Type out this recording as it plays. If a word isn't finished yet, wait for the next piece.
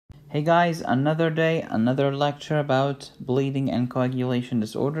Hey guys, another day, another lecture about bleeding and coagulation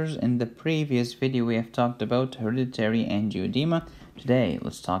disorders. In the previous video we have talked about hereditary angioedema. Today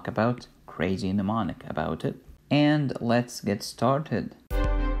let's talk about crazy mnemonic about it. And let's get started.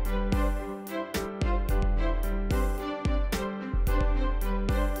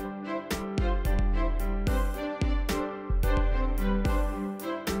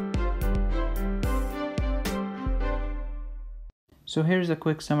 So here's a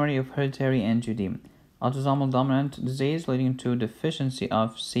quick summary of hereditary angioedema. Autosomal dominant disease leading to deficiency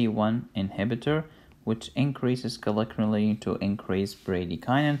of C1 inhibitor, which increases kallikrein leading to increased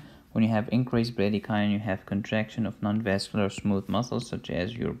bradykinin. When you have increased bradykinin, you have contraction of non-vascular smooth muscles such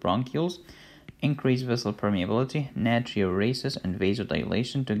as your bronchioles, increased vessel permeability, natriuresis, and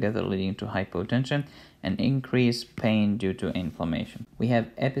vasodilation together leading to hypotension, and increased pain due to inflammation. We have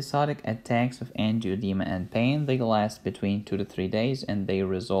episodic attacks of angioedema and pain. They last between 2 to 3 days and they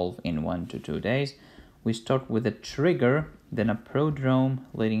resolve in 1 to 2 days. We start with a trigger, then a prodrome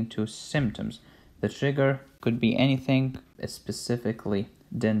leading to symptoms. The trigger could be anything, specifically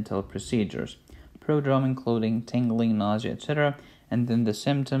dental procedures. Prodrome including tingling, nausea, etc. And then the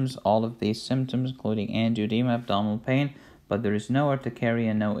symptoms, all of these symptoms including angioedema, abdominal pain, but there is no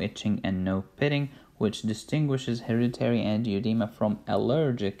urticaria, no itching, and no pitting, which distinguishes hereditary angioedema from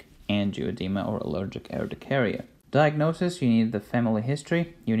allergic angioedema or allergic urticaria. Diagnosis: you need the family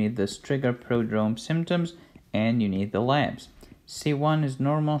history, you need the trigger prodrome symptoms, and you need the labs. C1 is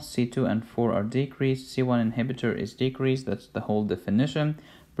normal, C2 and 4 are decreased, C1 inhibitor is decreased, that's the whole definition.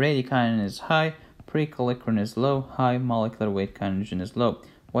 Bradykinin is high, prekallikrein is low, high molecular weight kininogen is low.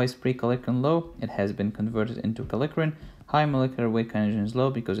 Why is prekallikrein low? It has been converted into kallikrein. High molecular weight kininogen is low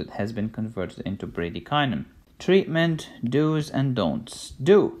because it has been converted into bradykinin. Treatment: do's and don'ts.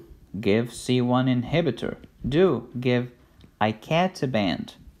 Do: give C1 inhibitor. Do: give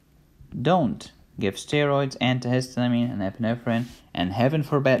icatibant. Don't: give steroids, antihistamine, and epinephrine. And heaven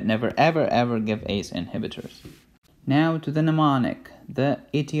forbid, never ever give ACE inhibitors. Now to the mnemonic, the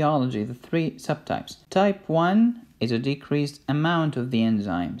etiology, the 3 subtypes. Type 1 is a decreased amount of the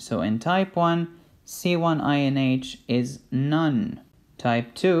enzyme. So in type 1, C1-INH is none.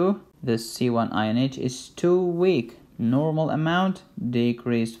 Type 2, the C1-INH is too weak. Normal amount,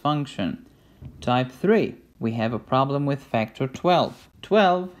 decreased function. Type 3, we have a problem with factor 12.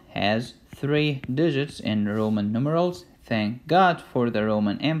 12 has 3 digits in Roman numerals. Thank God for the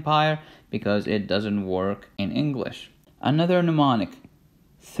Roman Empire, because it doesn't work in English. Another mnemonic.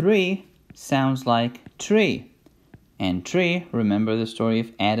 3 sounds like tree. And tree, remember the story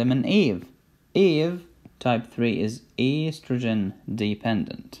of Adam and Eve. Eve, type 3, is estrogen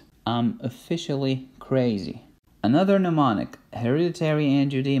dependent. I'm officially crazy. Another mnemonic. Hereditary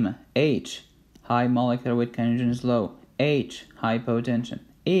angioedema. H, high molecular weight kininogen is low. H, hypotension.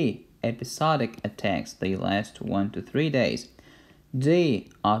 E, episodic attacks. They last 1 to 3 days. D,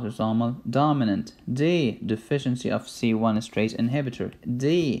 autosomal dominant. D, deficiency of C1 esterase inhibitor.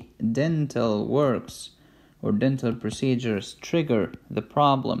 D, dental works or dental procedures trigger the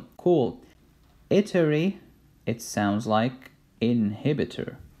problem. Cool. Itery, it sounds like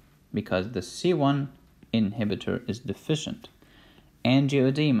inhibitor because the C1 inhibitor is deficient.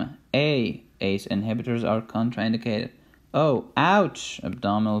 Angioedema. A, ACE inhibitors are contraindicated. O, ouch,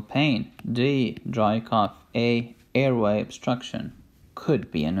 abdominal pain. D, dry cough. A, airway obstruction.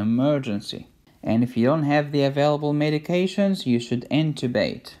 Could be an emergency. And if you don't have the available medications, you should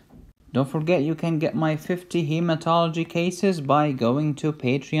intubate. Don't forget you can get my 50 hematology cases by going to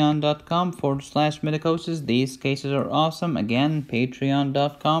patreon.com/medicosis. These cases are awesome. Again,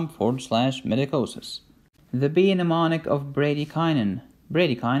 patreon.com/medicosis. The B mnemonic of bradykinin.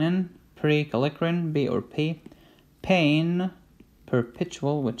 Bradykinin, prekallikrein, B or P. Pain,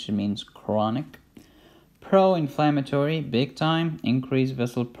 perpetual, which means chronic. Pro-inflammatory, big time, increased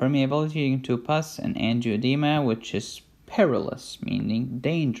vessel permeability leading to pus, and angioedema, which is perilous, meaning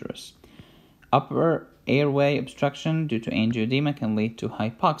dangerous. Upper airway obstruction due to angioedema can lead to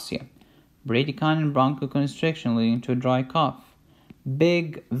hypoxia. Bradykinin bronchoconstriction leading to dry cough.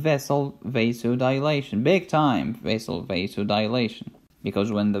 Big vessel vasodilation, big time vessel vasodilation,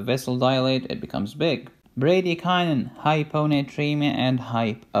 because when the vessel dilate, it becomes big. Bradykinin, hyponatremia, and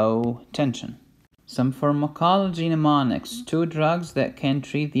hypotension. Some pharmacology mnemonics. 2 drugs that can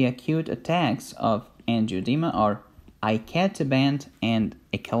treat the acute attacks of angioedema are icatibant and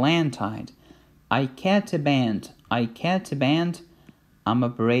ecallantide. Icatibant, I'm a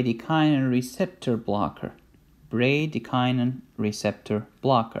bradykinin receptor blocker. Bradykinin receptor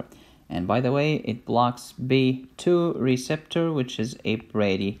blocker. And by the way, it blocks B2 receptor, which is a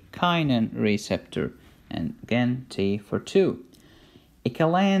bradykinin receptor. And again, T for 2.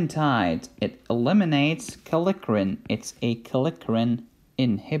 Ecallantide, it eliminates kallikrein. It's a kallikrein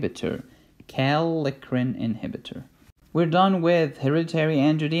inhibitor. Kallikrein inhibitor. We're done with hereditary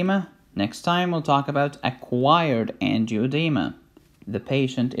angioedema. Next time we'll talk about acquired angioedema. The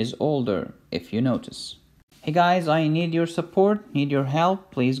patient is older, if you notice. Hey guys, I need your support, need your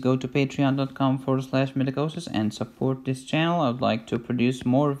help. Please go to patreon.com/medicosis and support this channel. I would like to produce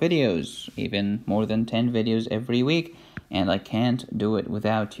more videos, even more than 10 videos every week, and I can't do it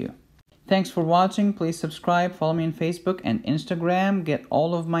without you. Thanks for watching. Please subscribe, follow me on Facebook and Instagram, get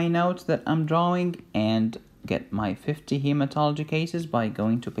all of my notes that I'm drawing, and get my 50 hematology cases by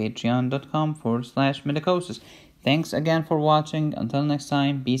going to patreon.com/medicosis. Thanks again for watching. Until next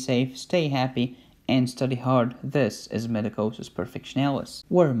time, be safe, stay happy, and study hard. This is Medicosis Perfectionalis,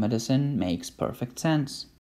 where medicine makes perfect sense.